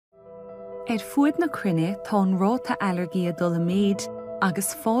fuad na crinne tán ráta allergy a dul méid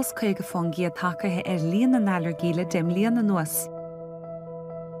agus fós chuig go fangi a takathe líon an allergy le dim líon na nuas.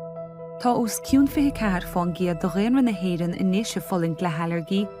 Tá os ciún fithe ceathar fangi a do réanra na héireann inis a follint le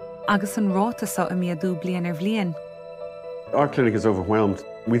allergy agus an ráta sa a miadú blian bblian. Our clinic is overwhelmed.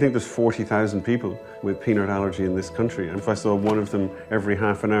 We think there's 40,000 people with peanut allergy in this country, and if I saw one of them every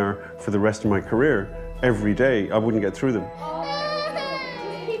half an hour for the rest of my career, every day, I wouldn't get through them.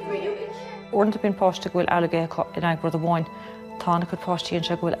 Orint bín páiste gohfuil allergy in ag rud amháin, tána chud páistíonn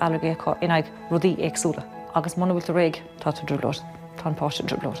se gohfuil allergy in ag rudaí éagsúla. Agus muna bhfuil a réig tá dribblóid, tá páiste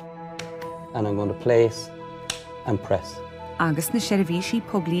dribblóid. And I'm going to place and press. Agus na seirbhísí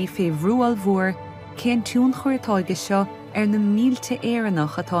poblí fé bhrúal mhór cén tún chuirtáige seo na mílte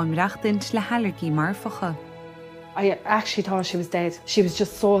éireannach atá imreachtaint le allergy mar facha. I actually thought she was dead. She was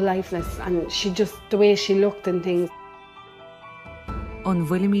just so lifeless, and the way she looked and things. On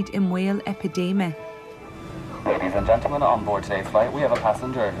bhuilimid imwail epidemic. Ladies and gentlemen, on board today's flight, we have a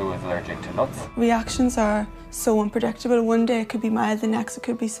passenger who is allergic to nuts. Reactions are so unpredictable. One day it could be mild, the next it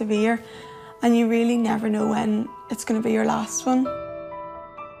could be severe, and you really never know when it's going to be your last one.